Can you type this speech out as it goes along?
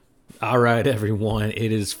All right, everyone.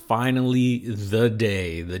 It is finally the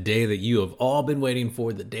day that you have all been waiting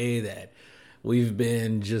for, the day that we've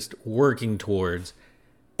been just working towards.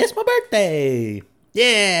 It's my birthday.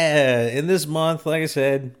 Yeah. In this month, like I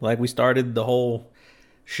said, like we started the whole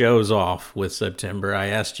shows off with September, I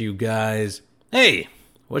asked you guys, hey,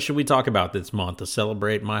 what should we talk about this month to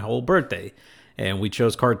celebrate my whole birthday? And we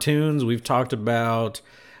chose cartoons. We've talked about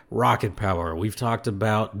Rocket Power. We've talked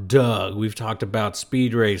about Doug. We've talked about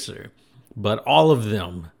Speed Racer. But all of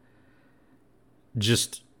them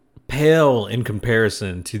just pale in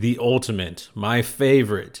comparison to the ultimate, my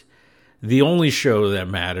favorite, the only show that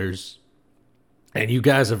matters. And you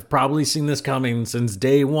guys have probably seen this coming since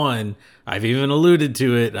day one. I've even alluded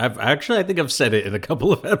to it. I think I've said it in a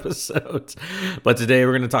couple of episodes. But today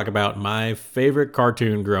we're going to talk about my favorite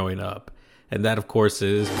cartoon growing up. And that, of course,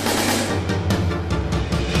 is...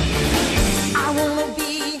 I wanna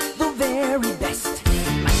be the very best,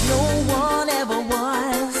 like no one ever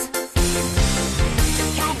was. To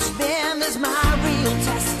catch them is my real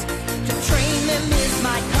test. To train them is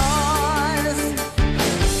my cause.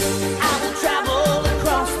 I will travel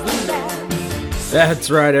across the land. That's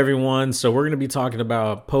right, everyone. So we're going to be talking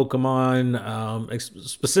about Pokemon,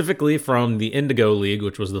 specifically from the Indigo League,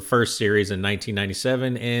 which was the first series in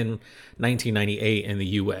 1997 and 1998 in the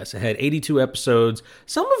U.S. It had 82 episodes,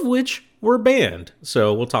 some of which were banned.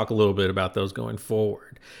 So we'll talk a little bit about those going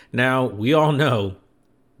forward. Now, we all know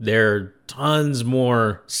there are tons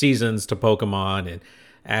more seasons to Pokemon, and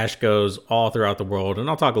Ash goes all throughout the world, and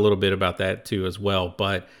I'll talk a little bit about that too as well.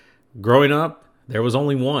 But growing up, there was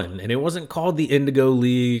only one, and it wasn't called the Indigo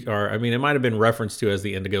League, it might have been referenced to as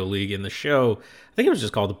the Indigo League in the show. I think it was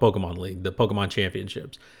just called the Pokemon League, the Pokemon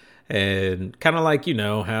Championships. And kind of like,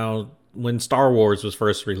 how when Star Wars was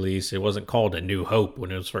first released, it wasn't called A New Hope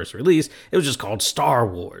when it was first released. It was just called Star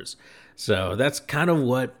Wars. So that's kind of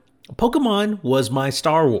what Pokemon was, my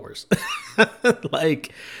Star Wars.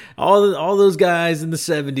 Like all those guys in the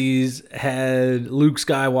 70s had Luke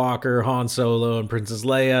Skywalker, Han Solo, and Princess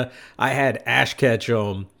Leia. I had Ash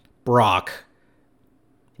Ketchum, Brock.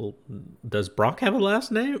 Well, does Brock have a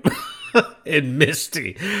last name? And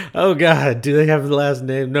Misty. Oh God, do they have the last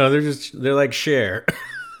name? No, they're like Cher.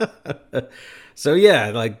 So yeah,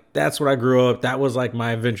 like that's what I grew up. That was like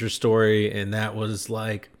my adventure story, and that was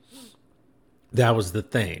the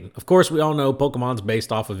thing. Of course, we all know Pokemon's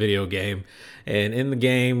based off a video game. And in the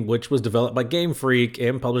game, which was developed by Game Freak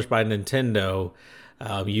and published by Nintendo,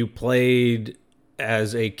 you played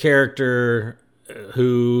as a character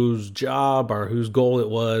whose job or whose goal it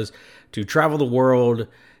was to travel the world,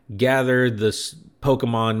 gather the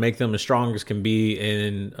Pokemon, make them as strong as can be,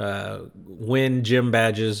 and win gym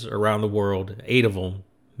badges around the world, 8 of them,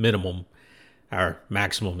 minimum, or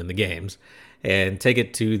maximum in the games, and take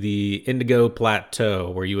it to the Indigo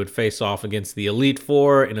Plateau, where you would face off against the Elite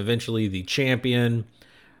Four and eventually the champion,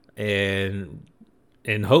 and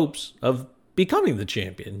in hopes of becoming the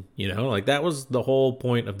champion. Like that was the whole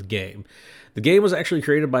point of the game. The game was actually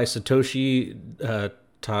created by Satoshi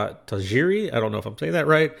Tajiri. I don't know if I'm saying that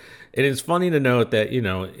right. And it's funny to note that,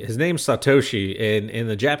 his name's Satoshi, and in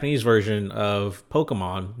the Japanese version of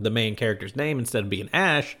Pokemon, the main character's name, instead of being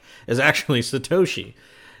Ash, is actually Satoshi.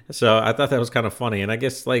 So I thought that was kind of funny, and I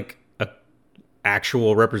guess like a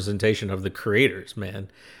actual representation of the creators, man.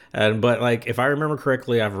 But like if I remember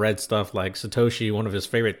correctly, I've read stuff like Satoshi, one of his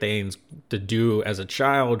favorite things to do as a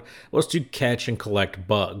child was to catch and collect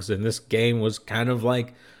bugs, and this game was kind of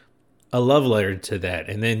like a love letter to that.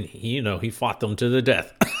 And then he fought them to the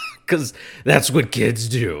death because that's what kids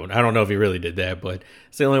do. I don't know if he really did that, but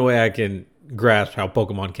it's the only way I can grasp how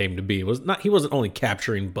Pokemon came to be. He wasn't only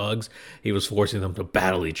capturing bugs, he was forcing them to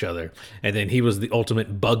battle each other, and then he was the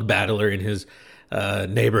ultimate bug battler in his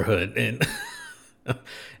neighborhood, and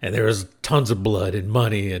and there was tons of blood and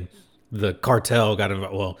money, and the cartel got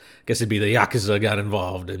involved. Well, I guess it'd be the Yakuza got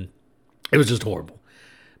involved, and it was just horrible.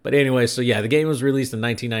 But anyway, so yeah, the game was released in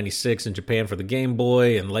 1996 in Japan for the Game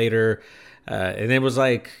Boy, and later and it was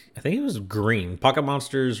like, I think it was green. Pocket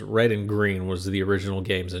Monsters Red and Green was the original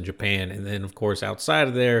games in Japan. And then, of course, outside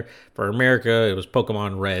of there, for America, it was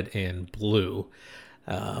Pokemon Red and Blue.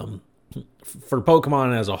 For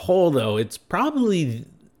Pokemon as a whole, though, it's probably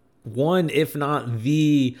one, if not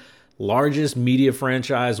the largest media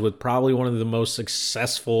franchise with probably one of the most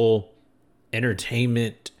successful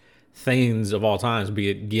entertainment things of all times, be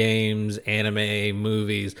it games, anime,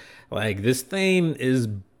 movies. Like, this thing is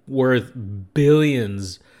worth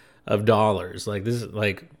billions of dollars. Like this,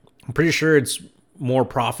 like I'm pretty sure it's more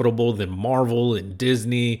profitable than Marvel and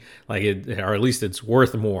Disney. Like it, or at least it's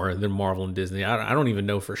worth more than Marvel and Disney. I don't even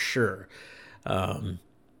know for sure.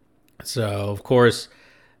 So of course,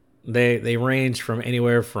 they range from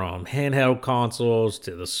anywhere from handheld consoles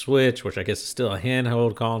to the Switch, which I guess is still a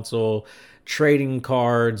handheld console, trading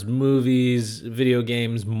cards, movies, video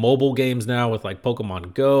games, mobile games now with like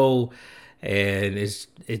Pokemon Go. And it's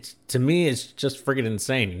to me, it's just freaking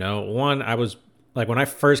insane. One, I was like, when I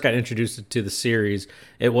first got introduced to the series,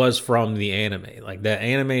 it was from the anime. Like, that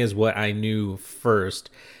anime is what I knew first.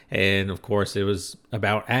 And of course, it was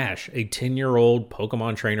about Ash, a 10-year-old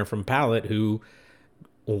Pokemon trainer from Pallet who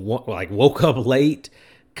woke up late,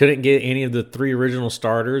 couldn't get any of the 3 original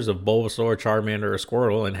starters of Bulbasaur, Charmander, or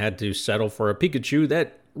Squirtle, and had to settle for a Pikachu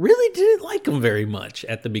that really didn't like him very much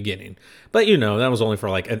at the beginning. But, that was only for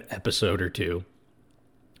like an episode or 2.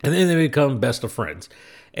 And then they become best of friends.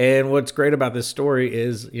 And what's great about this story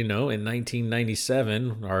is, in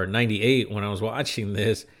 1997 or 98, when I was watching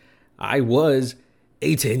this, I was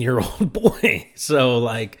a 10-year-old boy. So,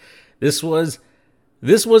 like, this was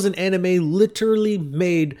an anime literally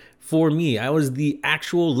made for me. I was the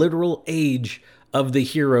actual literal age of the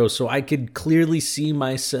hero, so I could clearly see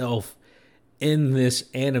myself in this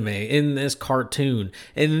anime, in this cartoon.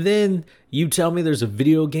 And then you tell me there's a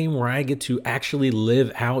video game where I get to actually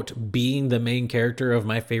live out being the main character of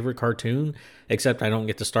my favorite cartoon, except I don't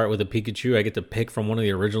get to start with a Pikachu. I get to pick from one of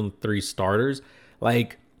the original 3 starters.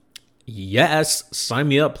 Like, yes, sign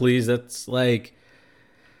me up, please. That's like,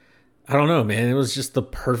 I don't know, man. It was just the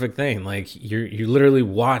perfect thing. Like, you literally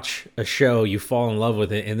watch a show, you fall in love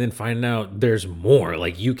with it, and then find out there's more.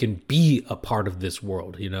 Like, you can be a part of this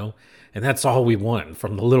world, And that's all we want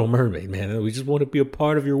from The Little Mermaid, man. We just want to be a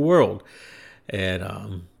part of your world.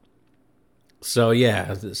 And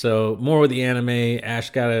so more with the anime. Ash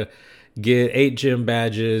got to get 8 gym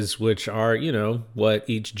badges, which are, what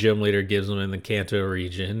each gym leader gives them in the Kanto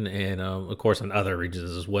region. And, of course, in other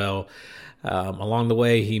regions as well. Along the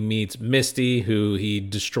way, he meets Misty, who he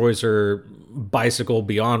destroys her bicycle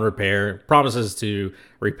beyond repair, promises to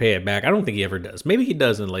repay it back. I don't think he ever does. Maybe he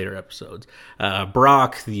does in later episodes.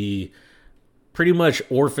 Brock, the pretty much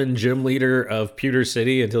orphan gym leader of Pewter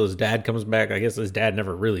City until his dad comes back. I guess his dad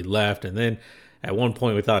never really left. And then at one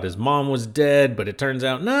point we thought his mom was dead, but it turns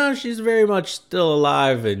out, no, she's very much still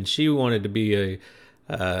alive, and she wanted to be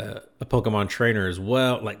a Pokemon trainer as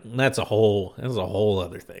well. Like, that's a whole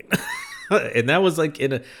other thing. And that was like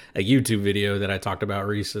in a YouTube video that I talked about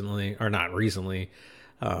recently, or not recently.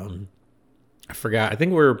 I forgot. I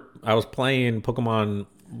think I was playing Pokemon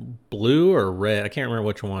Blue or Red. I can't remember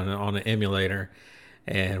which one, on an emulator.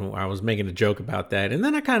 And I was making a joke about that. And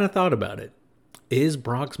then I kind of thought about it. Is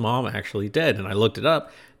Brock's mom actually dead? And I looked it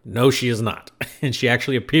up. No, she is not. And she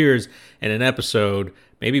actually appears in an episode,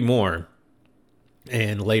 maybe more,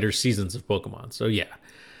 in later seasons of Pokemon. So yeah.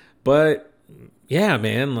 But yeah,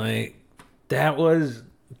 man, like, that was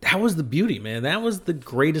the beauty, man. That was the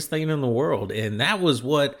greatest thing in the world. And that was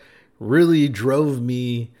what really drove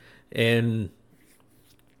me and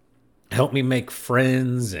helped me make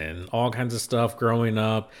friends and all kinds of stuff growing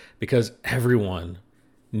up, because everyone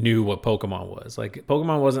knew what Pokemon was. Like,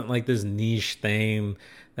 Pokemon wasn't like this niche thing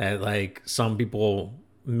that like some people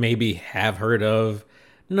maybe have heard of.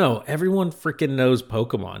 No, everyone freaking knows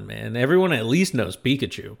Pokemon, man. Everyone at least knows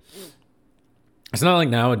Pikachu. It's not like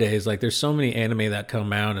nowadays, like, there's so many anime that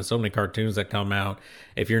come out and so many cartoons that come out.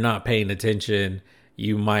 If you're not paying attention,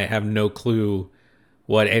 you might have no clue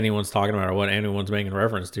what anyone's talking about or what anyone's making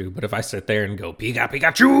reference to. But if I sit there and go,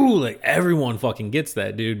 Pikachu, like, everyone fucking gets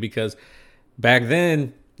that, dude, because back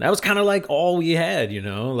then, that was kind of like all we had,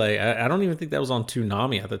 Like, I don't even think that was on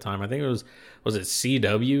Toonami at the time. I think it was it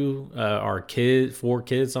CW, or Kid,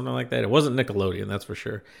 4Kids, something like that? It wasn't Nickelodeon, that's for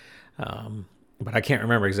sure. But I can't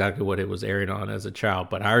remember exactly what it was airing on as a child.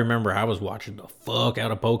 But I remember I was watching the fuck out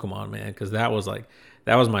of Pokemon, man, because that was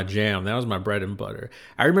my jam. That was my bread and butter.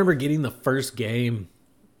 I remember getting the first game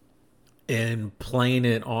and playing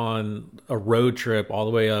it on a road trip all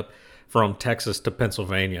the way up from Texas to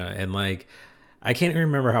Pennsylvania. And like, I can't even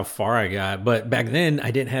remember how far I got. But back then, I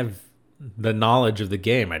didn't have the knowledge of the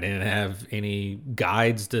game. I didn't have any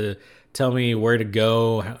guides to tell me where to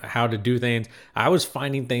go, how to do things. I was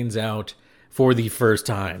finding things out for the first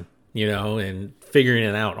time, and figuring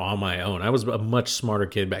it out on my own. I was a much smarter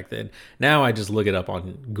kid back then. Now I just look it up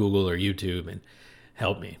on Google or YouTube and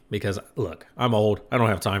help me, because look, I'm old. I don't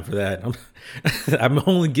have time for that. I'm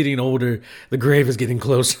only getting older. The grave is getting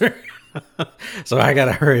closer. So I got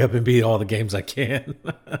to hurry up and beat all the games I can.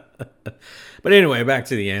 But anyway, back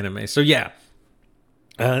to the anime. So yeah,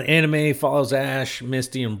 anime follows Ash,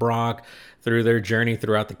 Misty, and Brock through their journey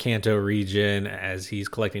throughout the Kanto region as he's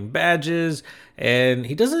collecting badges. And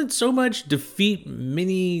he doesn't so much defeat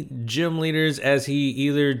many gym leaders as he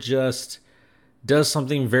either just does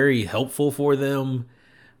something very helpful for them,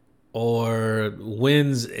 or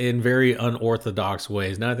wins in very unorthodox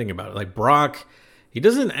ways. Now I think about it, like Brock, he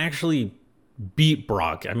doesn't actually beat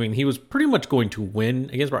Brock. I mean, he was pretty much going to win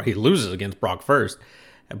against Brock. He loses against Brock first,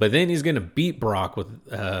 but then he's going to beat Brock with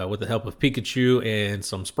the help of Pikachu and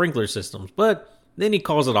some sprinkler systems. But then he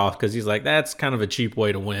calls it off because he's like, that's kind of a cheap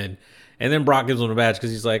way to win. And then Brock gives him a badge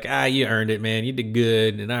because he's like, you earned it, man. You did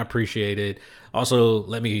good, and I appreciate it. Also,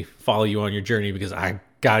 let me follow you on your journey because I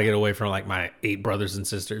got to get away from like my 8 brothers and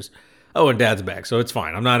sisters. Oh, and Dad's back, so it's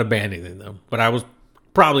fine. I'm not abandoning them, but I was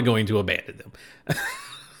probably going to abandon them.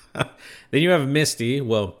 Then you have Misty.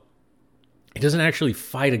 Well, he doesn't actually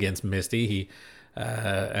fight against Misty. He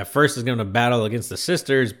at first is going to battle against the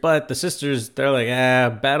sisters, but the sisters, they're like,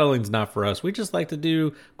 battling's not for us. We just like to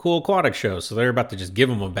do cool aquatic shows. So they're about to just give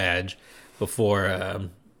him a badge before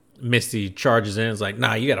Misty charges in. It's like,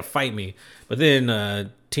 nah, you got to fight me. But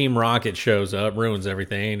then Team Rocket shows up, ruins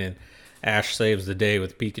everything, and Ash saves the day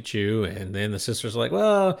with Pikachu. And then the sisters are like,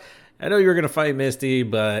 well, I know you were going to fight Misty,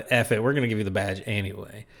 but F it, we're going to give you the badge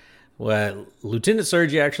anyway. Well, Lieutenant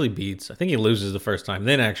Surge actually beats. I think he loses the first time,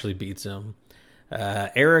 then actually beats him.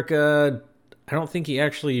 Erica, I don't think he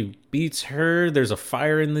actually beats her. There's a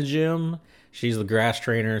fire in the gym. She's the grass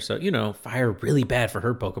trainer, so, fire really bad for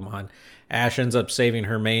her Pokemon. Ash ends up saving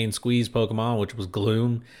her main squeeze Pokemon, which was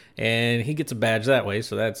Gloom, and he gets a badge that way,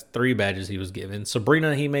 so that's 3 badges he was given.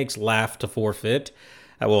 Sabrina, he makes laugh to forfeit.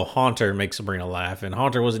 Haunter makes Sabrina laugh, and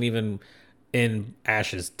Haunter wasn't even in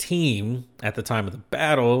Ash's team at the time of the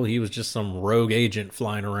battle. He was just some rogue agent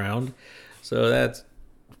flying around, so that's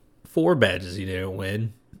 4 badges he didn't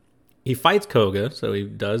win. He fights Koga, so he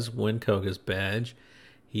does win Koga's badge.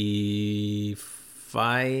 He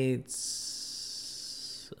fights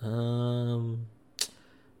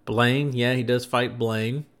Blaine. Yeah, he does fight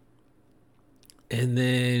Blaine. And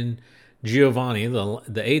then Giovanni, the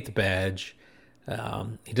 8th badge.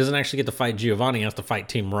 He doesn't actually get to fight Giovanni. He has to fight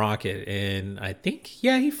Team Rocket. And I think,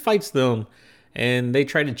 he fights them. And they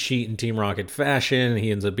try to cheat in Team Rocket fashion. He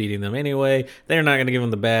ends up beating them anyway. They're not going to give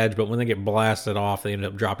him the badge, but when they get blasted off, they end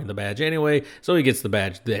up dropping the badge anyway. So he gets the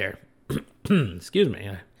badge there. Excuse me.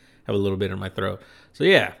 I have a little bit in my throat. So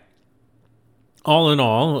yeah. All in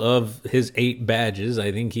all, of his 8 badges,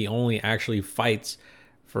 I think he only actually fights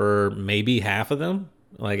for maybe half of them.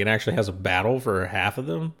 Like, it actually has a battle for half of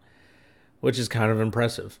them, which is kind of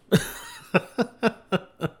impressive.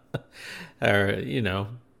 Or,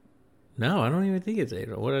 no, I don't even think it's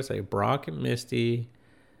 8. What did I say? Brock and Misty,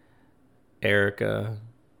 Erica,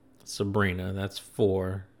 Sabrina. That's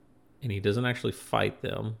 4. And he doesn't actually fight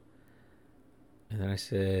them. And then I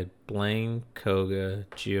said Blaine, Koga,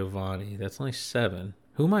 Giovanni. That's only 7.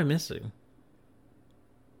 Who am I missing?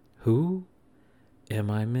 Who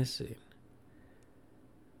am I missing?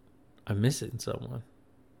 I'm missing someone.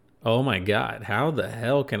 Oh my God! How the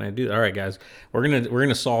hell can I do that? All right, guys, we're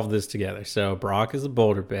gonna solve this together. So Brock is the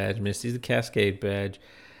Boulder badge, Misty's the Cascade badge.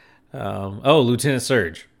 Lieutenant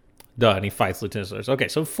Surge, duh, and he fights Lieutenant Surge. Okay,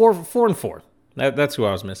 so 4 and 4. That's who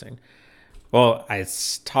I was missing. Well, I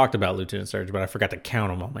talked about Lieutenant Surge, but I forgot to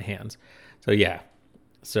count them on my hands. So yeah,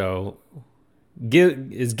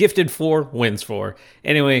 is gifted 4, wins 4.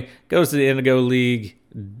 Anyway, goes to the Indigo League.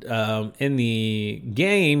 In the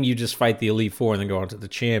game, you just fight the Elite Four and then go on to the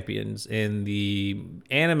champions. In the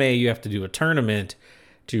anime, you have to do a tournament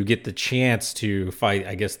to get the chance to fight,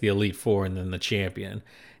 I guess, the Elite Four and then the champion.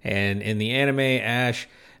 And in the anime, Ash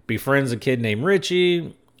befriends a kid named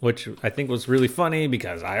Richie, which I think was really funny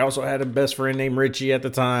because I also had a best friend named Richie at the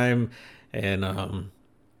time. And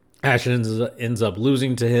Ash ends up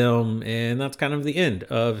losing to him, and that's kind of the end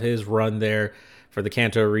of his run there for the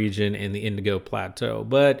Kanto region and the Indigo Plateau.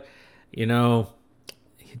 But,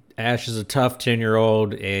 Ash is a tough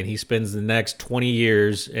 10-year-old, and he spends the next 20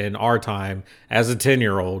 years in our time as a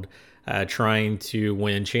 10-year-old trying to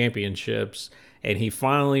win championships. And he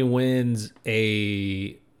finally wins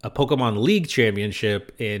a Pokemon League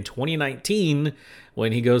championship in 2019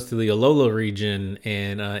 when he goes to the Alola region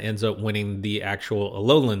and ends up winning the actual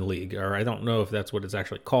Alolan League. Or I don't know if that's what it's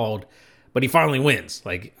actually called. But he finally wins.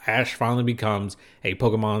 Like, Ash finally becomes a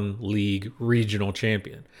Pokemon League regional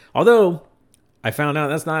champion. Although, I found out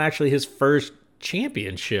that's not actually his first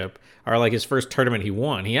championship, or like his first tournament he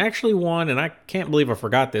won. He actually won, and I can't believe I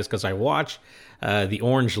forgot this, because I watched the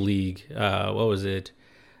Orange League. What was it?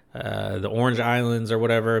 The Orange Islands or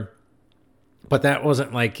whatever. But that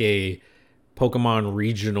wasn't like a Pokemon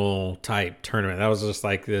regional type tournament. That was just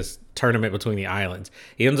like this tournament between the islands.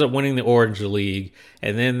 He ends up winning the Orange League,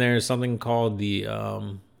 and then there's something called the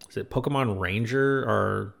is it Pokemon Ranger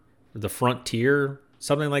or the Frontier,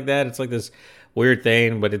 something like that. It's like this weird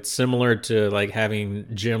thing, but it's similar to like having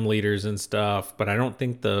gym leaders and stuff, but I don't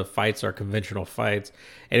think the fights are conventional fights.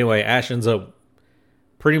 Anyway, Ash ends up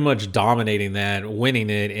pretty much dominating that, winning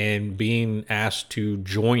it, and being asked to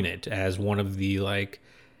join it as one of the like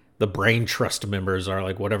the brain trust members, or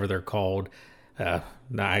like whatever they're called.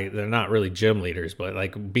 They're not really gym leaders, but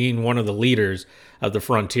like being one of the leaders of the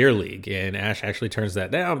Frontier League. And Ash actually turns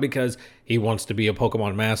that down because he wants to be a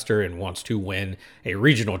Pokemon master and wants to win a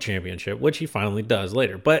regional championship, which he finally does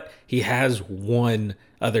later. But he has won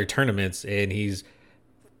other tournaments, and he's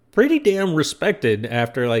pretty damn respected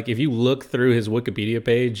after, like, if you look through his Wikipedia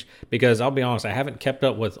page, because I'll be honest, I haven't kept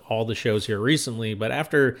up with all the shows here recently, but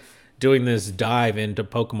after doing this dive into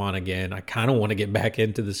Pokemon again, I kind of want to get back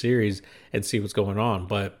into the series and see what's going on.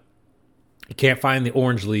 But you can't find the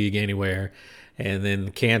Orange League anywhere, and then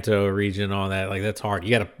the Kanto region, all that, like, that's hard. You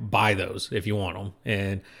got to buy those if you want them,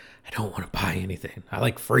 and I don't want to buy anything. I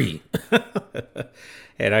like free.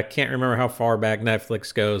 And I can't remember how far back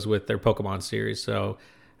Netflix goes with their Pokemon series, so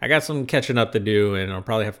I got some catching up to do, and I'll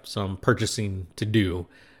probably have some purchasing to do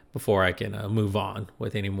before I can move on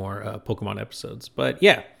with any more Pokemon episodes. But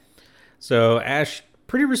yeah, so Ash,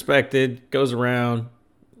 pretty respected, goes around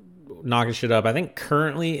knocking shit up. I think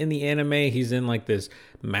currently in the anime, he's in like this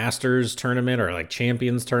Masters tournament or like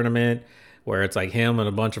Champions tournament, where it's like him and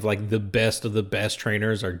a bunch of like the best of the best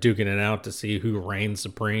trainers are duking it out to see who reigns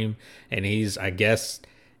supreme. And he's, I guess,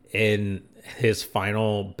 in his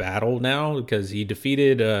final battle now, because he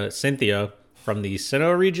defeated Cynthia from the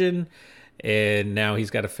Sinnoh region, and now he's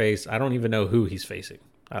got to face, I don't even know who he's facing.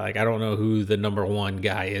 I don't know who the number one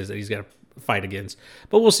guy is that he's got to fight against,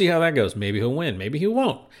 but we'll see how that goes. Maybe he'll win, maybe he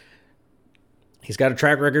won't. He's got a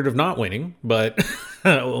track record of not winning, but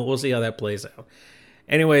we'll see how that plays out.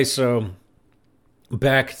 Anyway, so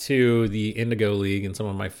back to the Indigo League and some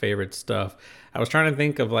of my favorite stuff. I was trying to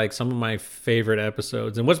think of like some of my favorite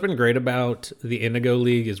episodes, and what's been great about the Indigo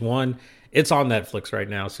League is, one, it's on Netflix right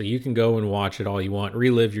now, so you can go and watch it all you want,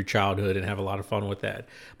 relive your childhood and have a lot of fun with that.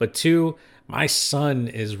 But two, my son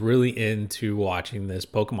is really into watching this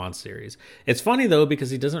Pokemon series. It's funny though,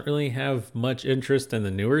 because he doesn't really have much interest in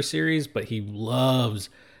the newer series, but he loves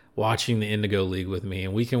watching the Indigo League with me,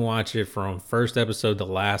 and we can watch it from first episode to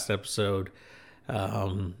last episode.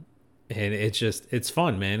 And it's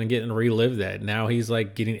fun, man, and getting to relive that. Now he's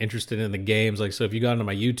like getting interested in the games. Like, so if you got into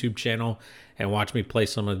my YouTube channel and watch me play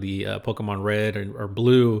some of the Pokemon Red or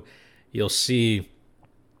Blue, you'll see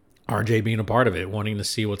RJ being a part of it, wanting to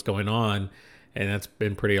see what's going on. And that's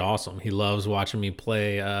been pretty awesome. He loves watching me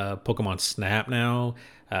play Pokemon Snap now,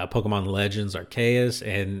 Pokemon Legends Arceus.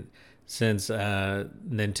 And since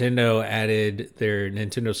Nintendo added their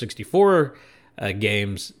Nintendo 64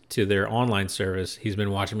 games to their online service, he's been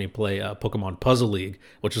watching me play Pokemon Puzzle League,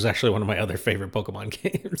 which was actually one of my other favorite Pokemon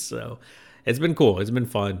games. So it's been cool. It's been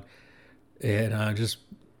fun, and just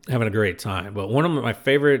having a great time. But one of my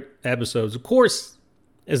favorite episodes, of course,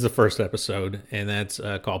 is the first episode, and that's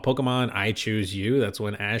called Pokemon I Choose You. That's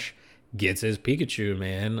when Ash gets his Pikachu,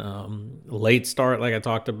 man. Late start, like I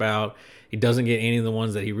talked about. He doesn't get any of the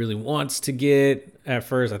ones that he really wants to get at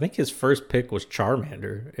first. I think his first pick was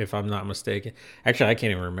Charmander, if I'm not mistaken. Actually, I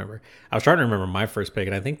can't even remember. I was trying to remember my first pick,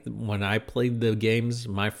 and I think when I played the games,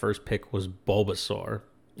 my first pick was Bulbasaur.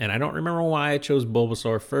 And I don't remember why I chose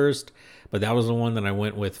Bulbasaur first, but that was the one that I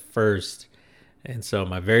went with first. And so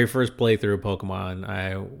my very first playthrough of Pokemon,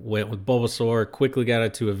 I went with Bulbasaur, quickly got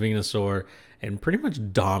it to a Venusaur, and pretty much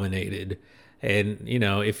dominated. And, you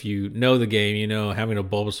know, if you know the game, you know having a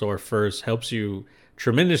Bulbasaur first helps you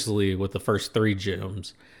tremendously with the first 3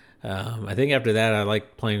 gyms. I think after that, I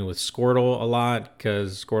like playing with Squirtle a lot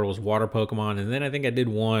because Squirtle is water Pokemon. And then I think I did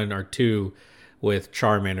 1 or 2 with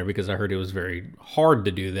Charmander because I heard it was very hard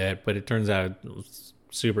to do that. But it turns out it was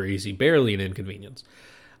super easy, barely an inconvenience.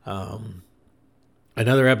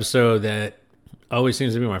 Another episode that always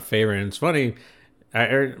seems to be my favorite, and it's funny,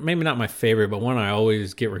 or maybe not my favorite, but one I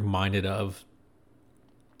always get reminded of,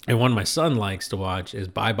 and one my son likes to watch, is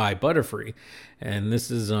Bye Bye Butterfree. And this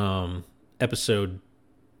is episode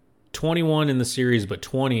 21 in the series, but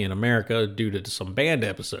 20 in America due to some banned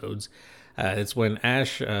episodes. It's when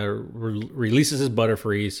Ash releases his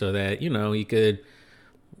Butterfree so that, you know, he could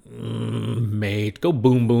go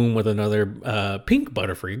boom boom with another pink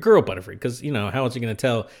Butterfree, girl Butterfree, because, you know, how else are you going to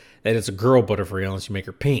tell that it's a girl Butterfree unless you make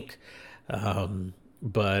her pink?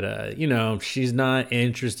 But you know, she's not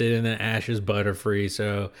interested in the Ash's Butterfree,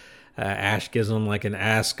 so Ash gives him like an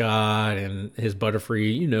ascot, and his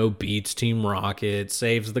Butterfree, you know, beats Team Rocket,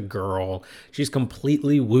 saves the girl. She's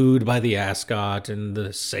completely wooed by the ascot and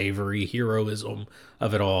the savory heroism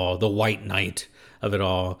of it all, the white knight of it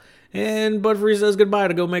all. And Butterfree says goodbye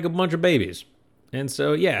to go make a bunch of babies. And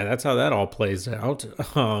so, yeah, that's how that all plays out.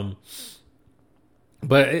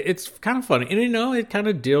 But it's kind of funny. And, it kind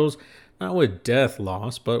of deals not with death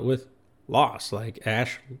loss, but with loss. Like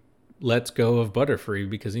Ash lets go of Butterfree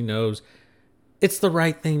because he knows it's the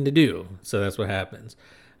right thing to do. So that's what happens.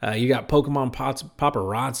 You got Pokemon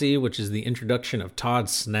Paparazzi, which is the introduction of Todd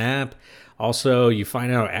Snap. Also, you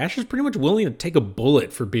find out Ash is pretty much willing to take a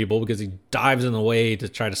bullet for people because he dives in the way to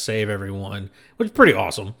try to save everyone, which is pretty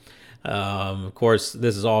awesome. Of course,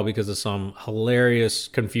 this is all because of some hilarious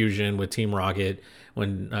confusion with Team Rocket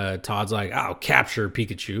when Todd's like, I'll capture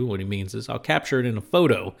Pikachu. What he means is I'll capture it in a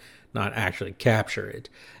photo, not actually capture it.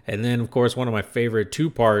 And then, of course, one of my favorite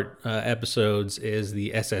two-part episodes is the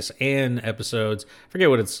SSN episodes. I forget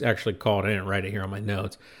what it's actually called. I didn't write it here on my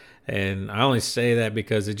notes. And I only say that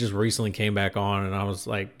because it just recently came back on and I was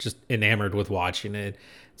like just enamored with watching it.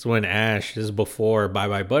 It's when Ash, this is before Bye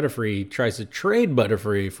Bye Butterfree, tries to trade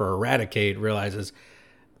Butterfree for Eradicate, realizes,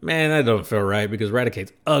 man, that don't feel right because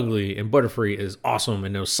Eradicate's ugly and Butterfree is awesome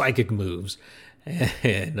and knows psychic moves.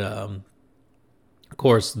 And of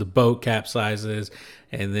course, the boat capsizes,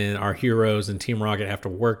 and then our heroes and Team Rocket have to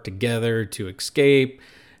work together to escape.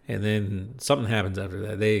 And then something happens after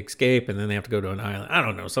that. They escape, and then they have to go to an island. I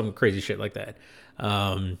don't know, some crazy shit like that.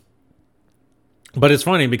 But it's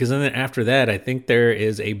funny because then after that, I think there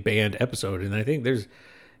is a banned episode. And I think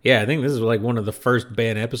I think this is like one of the first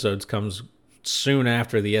banned episodes comes soon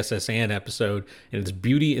after the SSN episode. And it's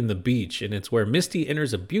Beauty in the Beach. And it's where Misty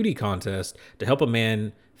enters a beauty contest to help a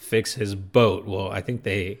man fix his boat. Well, I think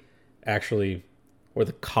they actually were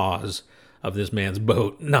the cause of this man's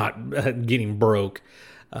boat not getting broke.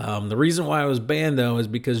 The reason why it was banned, though, is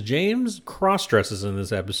because James cross-dresses in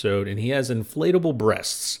this episode, and he has inflatable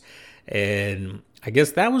breasts. And I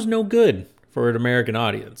guess that was no good for an American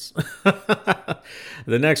audience. The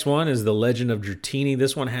next one is The Legend of Dratini.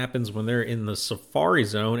 This one happens when they're in the Safari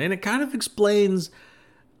Zone, and it kind of explains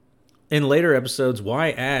in later episodes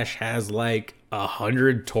why Ash has like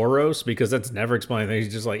 100 Tauros, because that's never explained.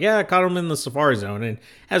 He's just like, yeah, I caught him in the Safari Zone. And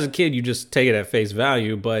as a kid, you just take it at face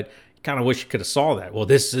value, but kind of wish you could have saw that. Well,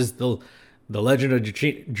 this is the Legend of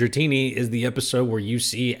Dratini is the episode where you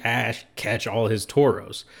see Ash catch all his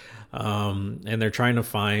Tauros. And they're trying to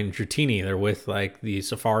find Dratini. They're with like the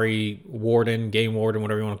Safari Warden, Game Warden,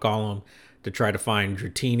 whatever you want to call him, to try to find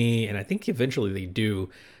Dratini. And I think eventually they do.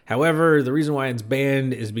 However, the reason why it's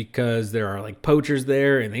banned is because there are like poachers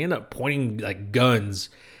there and they end up pointing like guns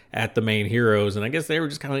at the main heroes. And I guess they were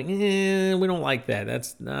just kind of like, we don't like that.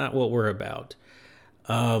 That's not what we're about.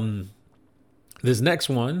 This next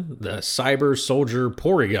one, the Cyber Soldier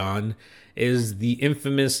Porygon, is the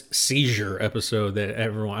infamous seizure episode that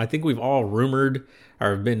I think we've all rumored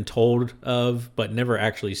or been told of, but never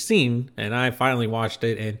actually seen. And I finally watched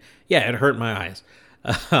it, and yeah, it hurt my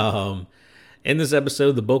eyes. In this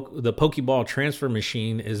episode, the Pokeball transfer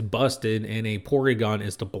machine is busted, and a Porygon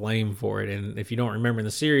is to blame for it. And if you don't remember in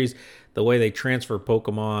the series, the way they transfer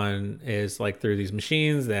Pokemon is like through these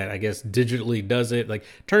machines that I guess digitally does it, like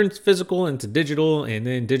turns physical into digital and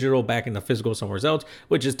then digital back into physical somewhere else,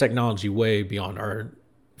 which is technology way beyond our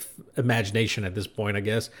imagination at this point, I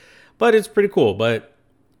guess. But it's pretty cool. But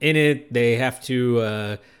in it, they have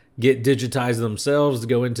to get digitized themselves to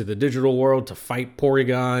go into the digital world to fight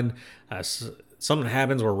Porygon. Something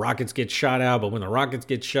happens where rockets get shot out, but when the rockets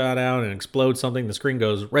get shot out and explode something, the screen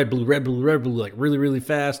goes red, blue, red, blue, red, blue, like really, really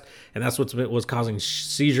fast. And that's what was causing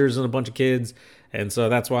seizures in a bunch of kids. And so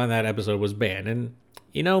that's why that episode was banned. And,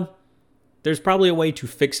 there's probably a way to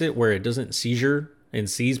fix it where it doesn't seizure and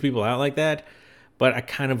seize people out like that. But I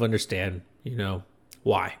kind of understand,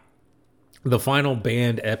 why. The final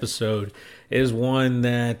banned episode is one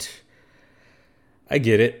that I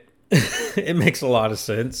get it. It makes a lot of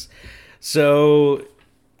sense. So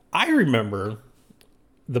I remember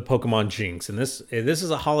the Pokemon Jinx, and this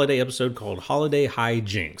is a holiday episode called Holiday High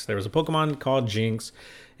Jinx. There was a Pokemon called Jinx.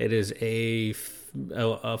 It is a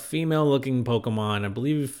female-looking Pokemon. I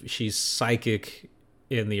believe she's psychic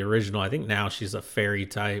in the original. I think now she's a fairy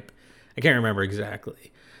type. I can't remember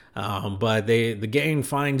exactly. But the gang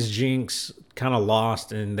finds Jinx kind of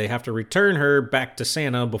lost, and they have to return her back to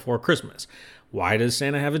Santa before Christmas. Why does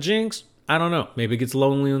Santa have a Jinx? I don't know. Maybe it gets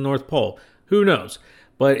lonely in the North Pole. Who knows?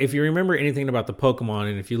 But if you remember anything about the Pokemon,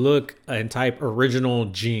 and if you look and type original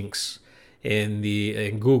Jinx in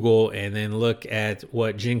Google, and then look at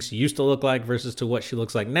what Jinx used to look like versus to what she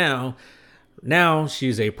looks like now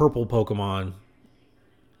she's a purple Pokemon.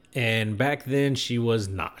 And back then she was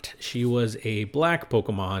not. She was a black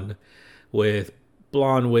Pokemon with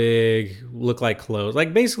blonde wig, looked like clothes.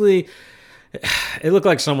 Like basically, it looked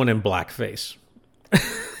like someone in blackface.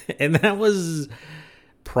 And that was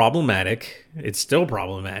problematic. It's still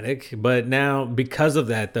problematic, but now because of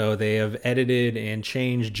that, though, they have edited and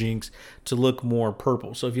changed Jinx to look more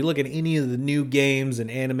purple. So if you look at any of the new games and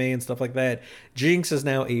anime and stuff like that, Jinx is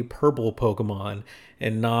now a purple Pokemon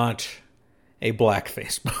and not a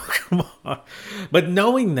blackface Pokemon. But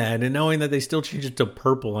knowing that, and knowing that they still changed it to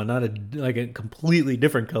purple and not a completely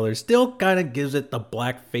different color, still kind of gives it the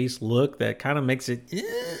blackface look that kind of makes it,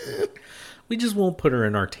 we just won't put her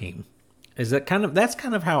in our team. That's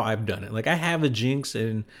kind of how I've done it. Like, I have a Jinx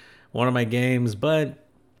in one of my games, but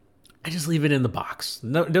I just leave it in the box.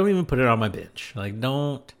 No, don't even put it on my bench. Like,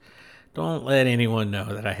 don't let anyone know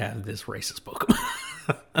that I have this racist Pokemon.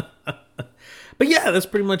 But yeah, that's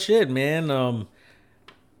pretty much it, man.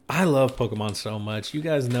 I love Pokemon so much. You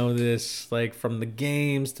guys know this, like, from the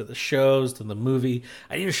games to the shows to the movie.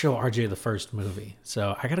 I need to show RJ the first movie,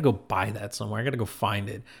 so I gotta go buy that somewhere. I gotta go find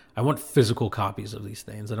it. I want physical copies of these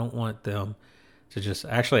things. I don't want them to just...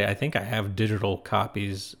 Actually, I think I have digital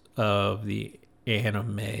copies of the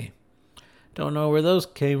anime. Don't know where those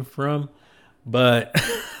came from, but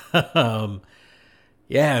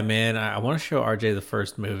yeah, man, I want to show RJ the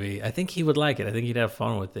first movie. I think he would like it. I think he'd have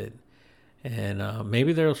fun with it. And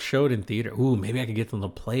maybe they'll show it in theater. Ooh, maybe I could get them to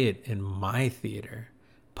play it in my theater.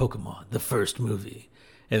 Pokemon, the first movie.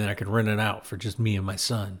 And then I could rent it out for just me and my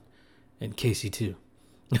son. And Casey, too.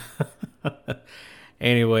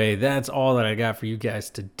 Anyway, that's all that I got for you guys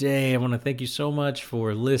today. I want to thank you so much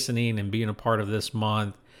for listening and being a part of this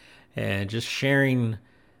month. And just sharing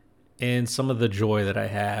in some of the joy that I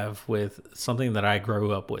have with something that I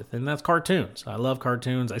grew up with. And that's cartoons. I love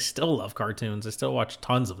cartoons. I still love cartoons. I still watch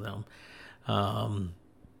tons of them.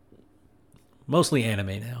 Mostly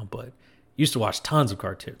anime now, but used to watch tons of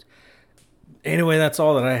cartoons. Anyway, that's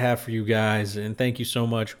all that I have for you guys, and thank you so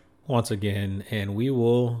much once again, and we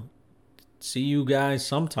will see you guys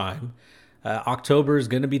sometime. October is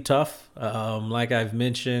going to be tough. Like I've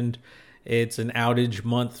mentioned, it's an outage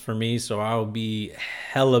month for me, so I'll be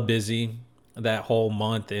hella busy that whole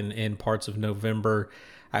month and in parts of November.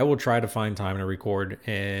 I will try to find time to record,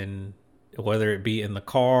 and whether it be in the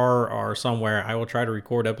car or somewhere, I will try to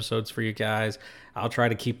record episodes for you guys. I'll try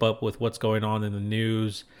to keep up with what's going on in the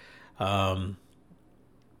news.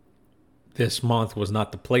 This month was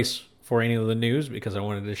not the place for any of the news because I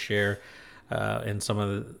wanted to share I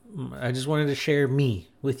just wanted to share me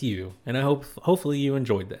with you, and I hopefully you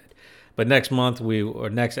enjoyed that. But next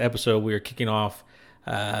episode, we are kicking off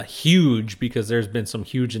huge because there's been some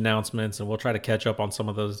huge announcements, and we'll try to catch up on some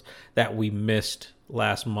of those that we missed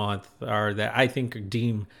last month, or that I think are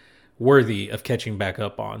deemed worthy of catching back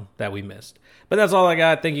up on that we missed. But that's all I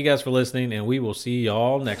got. Thank you guys for listening, and we will see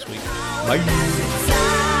y'all next week. Bye.